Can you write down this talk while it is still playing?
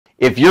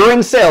If you're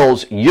in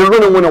sales, you're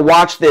going to want to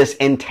watch this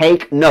and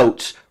take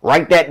notes.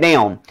 Write that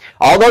down.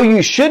 Although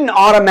you shouldn't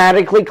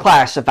automatically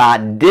classify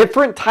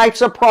different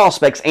types of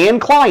prospects and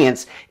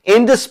clients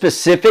into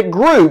specific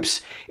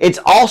groups, it's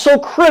also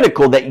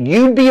critical that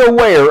you be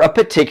aware of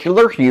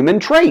particular human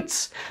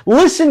traits.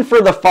 Listen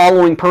for the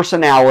following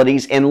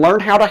personalities and learn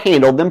how to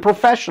handle them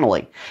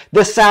professionally.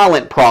 The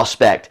silent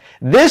prospect.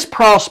 This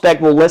prospect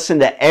will listen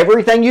to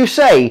everything you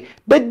say,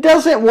 but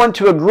doesn't want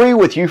to agree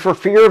with you for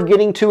fear of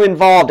getting too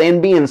involved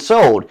and being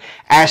sold.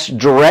 Ask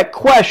direct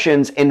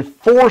questions and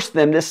force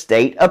them to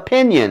state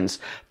opinions.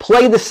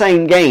 Play the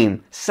same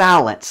game.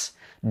 Silence.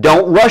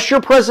 Don't rush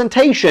your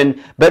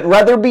presentation, but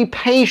rather be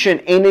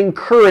patient and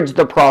encourage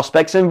the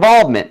prospect's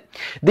involvement.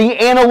 The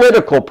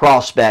analytical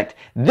prospect.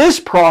 This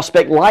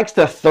prospect likes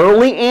to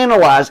thoroughly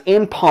analyze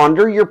and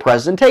ponder your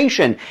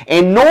presentation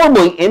and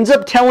normally ends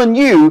up telling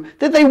you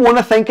that they want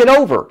to think it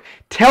over.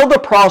 Tell the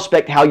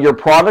prospect how your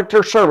product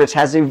or service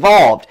has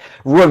evolved.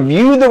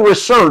 Review the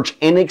research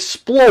and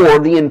explore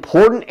the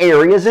important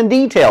areas in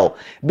detail.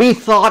 Be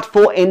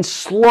thoughtful and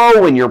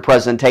slow in your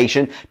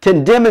presentation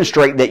to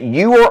demonstrate that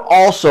you are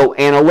also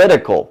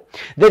analytical.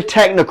 The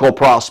technical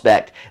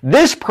prospect.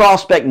 This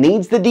prospect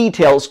needs the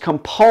details,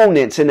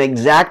 components, and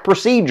exact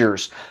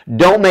procedures.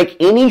 Don't make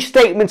any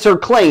statements or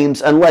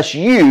claims unless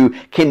you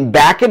can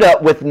back it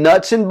up with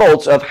nuts and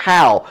bolts of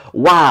how,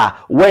 why,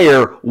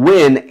 where,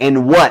 when,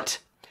 and what.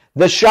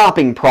 The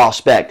shopping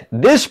prospect.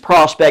 This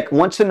prospect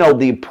wants to know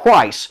the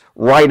price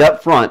right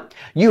up front.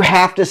 You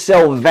have to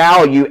sell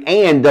value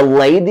and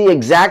delay the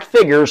exact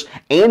figures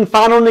and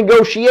final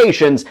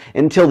negotiations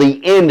until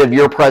the end of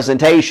your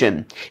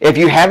presentation. If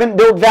you haven't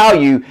built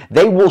value,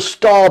 they will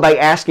stall by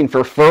asking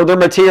for further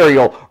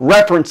material,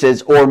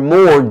 references, or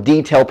more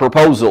detailed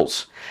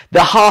proposals.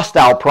 The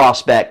hostile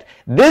prospect.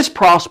 This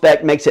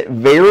prospect makes it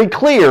very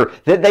clear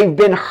that they've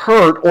been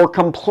hurt or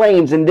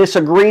complains and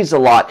disagrees a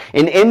lot,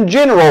 and in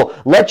general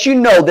lets you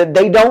know that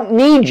they don't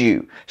need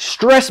you.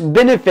 Stress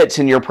benefits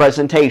in your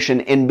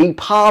presentation and be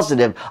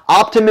positive,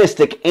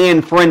 optimistic,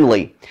 and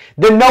friendly.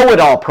 The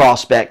know-it-all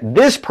prospect.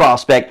 This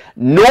prospect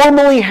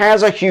normally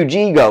has a huge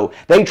ego.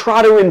 They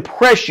try to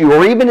impress you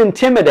or even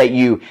intimidate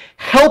you.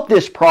 Help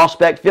this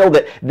prospect feel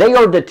that they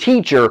are the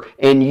teacher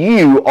and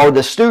you are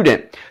the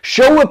student.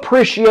 Show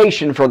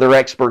appreciation for their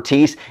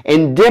expertise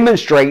and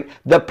demonstrate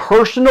the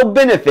personal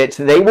benefits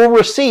they will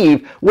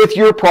receive with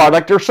your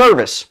product or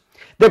service.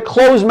 The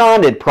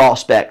closed-minded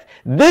prospect.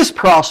 This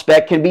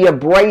prospect can be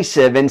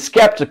abrasive and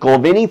skeptical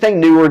of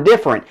anything new or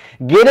different.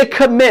 Get a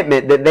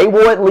commitment that they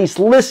will at least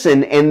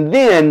listen and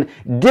then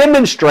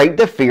demonstrate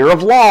the fear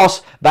of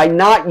loss by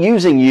not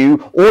using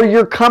you or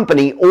your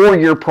company or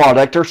your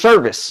product or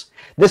service.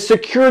 The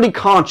security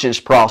conscious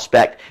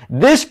prospect.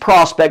 This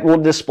prospect will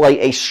display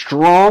a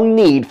strong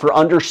need for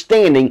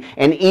understanding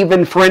and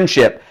even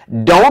friendship.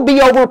 Don't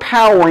be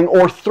overpowering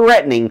or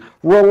threatening.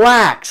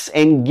 Relax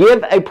and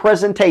give a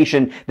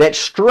presentation that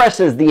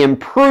stresses the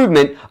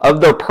improvement of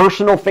their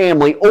personal,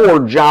 family, or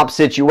job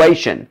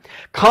situation.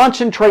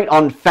 Concentrate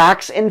on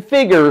facts and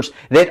figures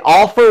that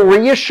offer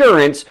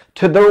reassurance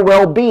to their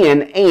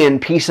well-being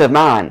and peace of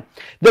mind.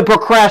 The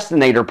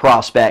procrastinator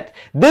prospect.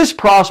 This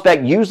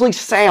prospect usually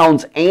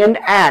sounds and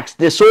acts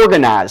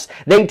disorganized.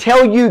 They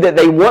tell you that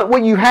they want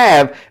what you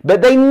have,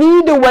 but they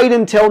need to wait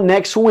until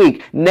next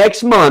week,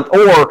 next month,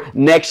 or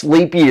next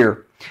leap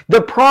year.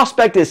 The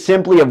prospect is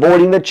simply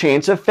avoiding the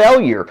chance of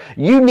failure.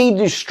 You need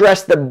to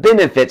stress the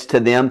benefits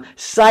to them,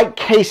 cite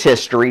case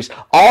histories,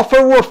 offer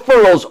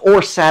referrals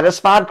or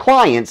satisfied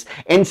clients,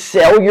 and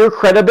sell your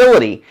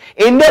credibility.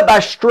 End up by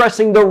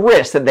stressing the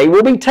risk that they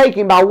will be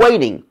taking by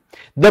waiting.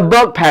 The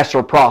buck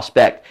passer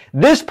prospect.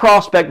 This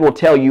prospect will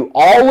tell you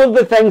all of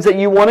the things that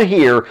you want to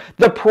hear.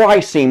 The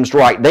price seems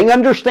right. They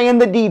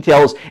understand the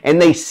details and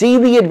they see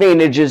the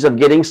advantages of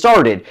getting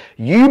started.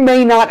 You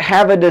may not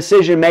have a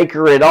decision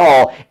maker at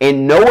all,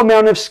 and no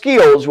amount of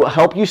skills will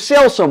help you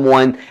sell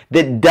someone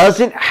that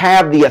doesn't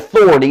have the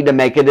authority to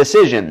make a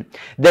decision.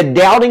 The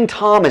doubting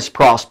Thomas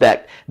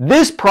prospect.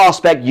 This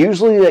prospect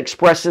usually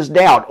expresses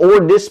doubt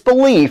or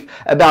disbelief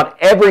about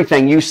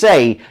everything you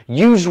say.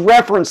 Use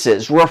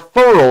references,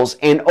 referrals,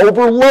 and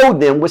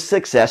overload them with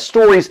success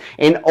stories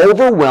and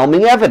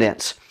overwhelming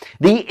evidence.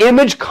 The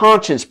image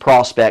conscious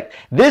prospect.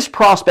 This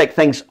prospect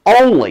thinks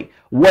only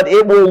what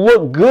it will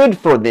look good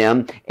for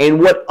them and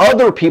what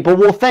other people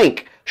will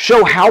think.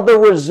 Show how the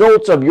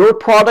results of your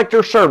product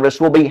or service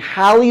will be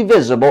highly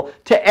visible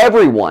to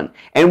everyone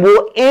and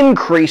will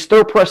increase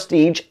their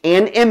prestige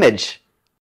and image.